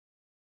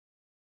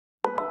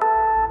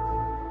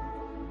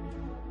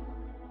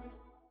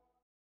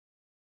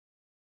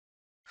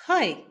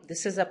Hi,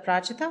 this is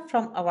Aprajita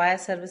from Avaya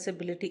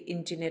Serviceability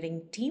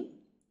Engineering team.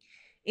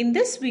 In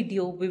this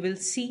video, we will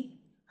see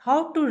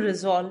how to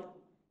resolve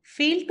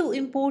fail to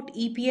import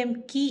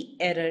EPM key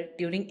error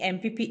during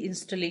MPP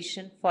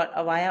installation for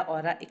Avaya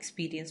Aura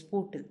Experience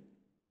Portal.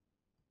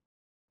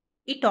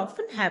 It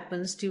often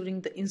happens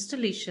during the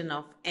installation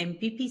of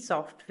MPP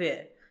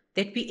software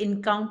that we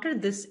encounter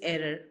this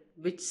error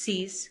which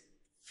says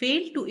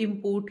fail to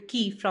import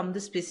key from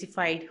the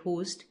specified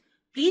host.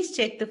 Please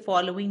check the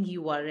following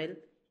URL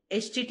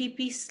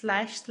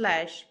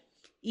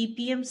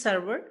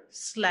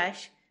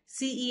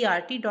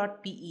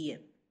http://epmserver/cert.pem,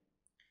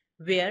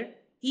 where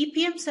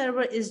EPM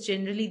server is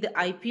generally the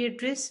IP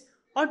address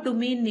or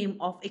domain name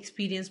of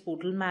Experience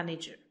Portal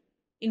Manager.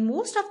 In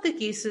most of the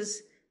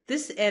cases,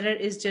 this error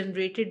is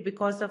generated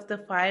because of the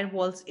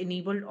firewalls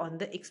enabled on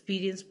the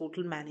Experience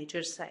Portal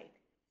Manager side.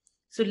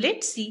 So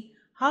let's see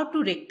how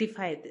to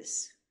rectify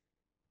this.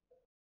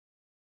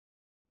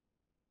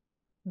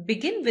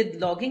 Begin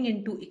with logging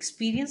into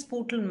Experience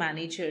Portal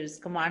Manager's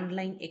command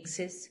line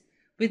access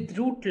with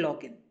root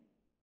login.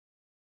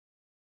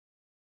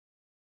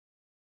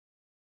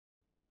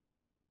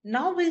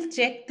 Now we'll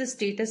check the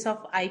status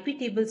of IP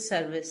table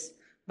service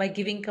by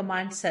giving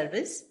command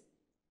service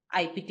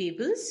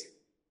iptables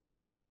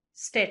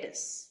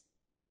status.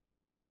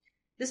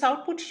 This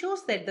output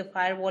shows that the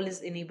firewall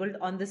is enabled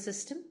on the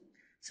system.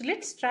 So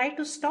let's try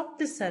to stop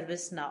this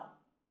service now.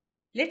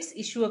 Let's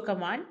issue a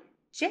command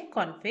check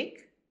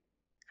config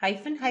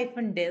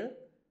 --del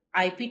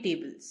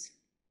iptables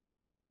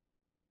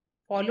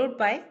followed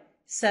by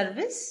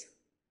service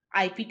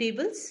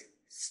iptables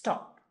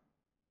stop.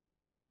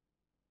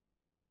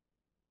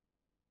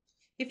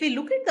 If we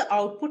look at the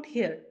output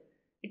here,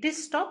 it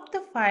has stopped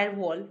the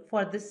firewall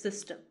for this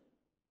system.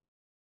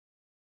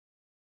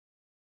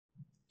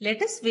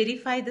 Let us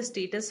verify the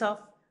status of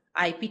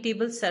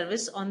iptable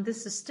service on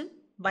this system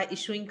by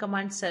issuing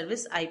command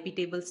service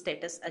iptable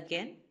status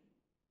again.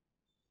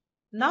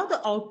 Now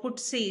the output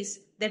says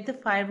that the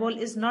firewall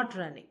is not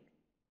running.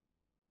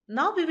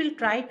 Now we will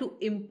try to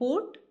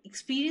import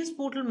Experience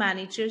Portal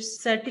Manager's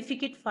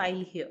certificate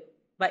file here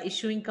by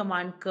issuing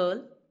command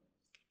curl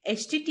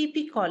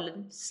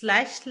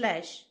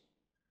http://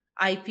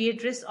 IP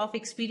address of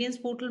Experience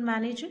Portal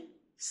Manager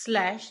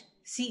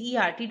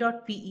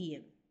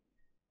 /cert.pem.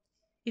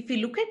 If we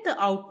look at the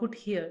output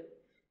here,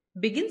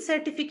 begin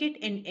certificate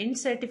and end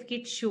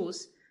certificate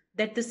shows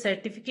that the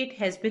certificate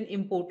has been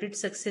imported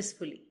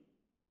successfully.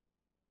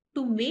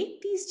 To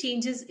make these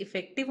changes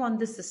effective on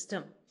the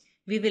system,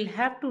 we will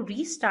have to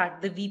restart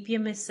the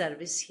VPMS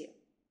service here.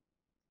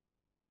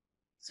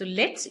 So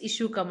let's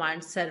issue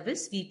command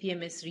service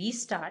VPMS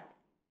restart.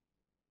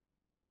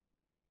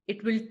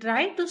 It will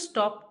try to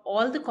stop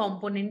all the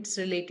components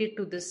related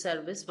to this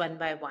service one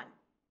by one.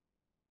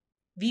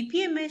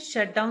 VPMS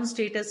shutdown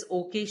status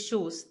OK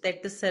shows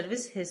that the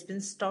service has been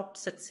stopped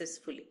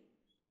successfully.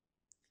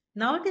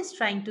 Now it is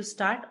trying to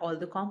start all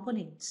the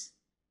components.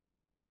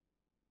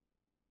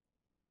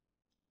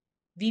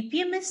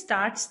 VPMS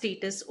start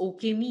status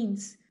OK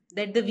means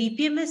that the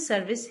VPMS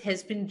service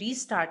has been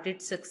restarted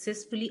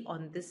successfully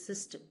on this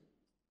system.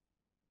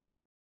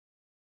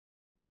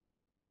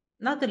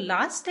 Now the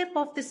last step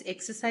of this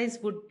exercise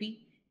would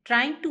be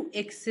trying to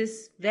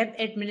access web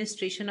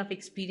administration of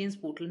Experience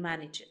Portal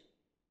Manager.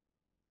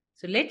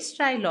 So let's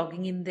try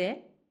logging in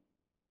there.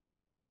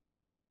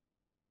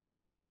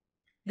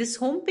 This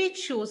home page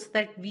shows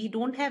that we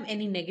don't have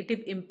any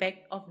negative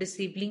impact of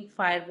disabling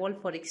firewall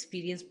for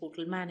Experience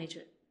Portal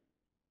Manager.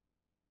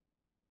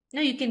 Now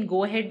you can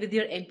go ahead with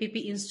your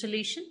MPP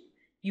installation.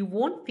 You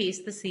won't face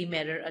the same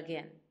error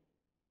again.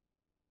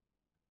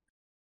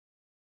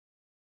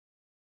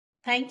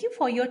 Thank you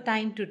for your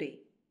time today.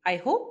 I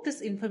hope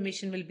this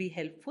information will be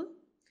helpful.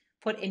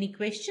 For any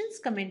questions,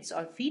 comments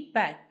or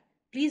feedback,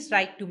 please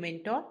write to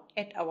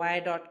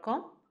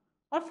mentor@avaya.com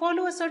or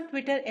follow us on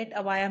Twitter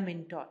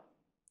 @AvayaMentor.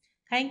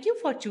 Thank you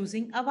for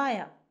choosing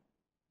Avaya.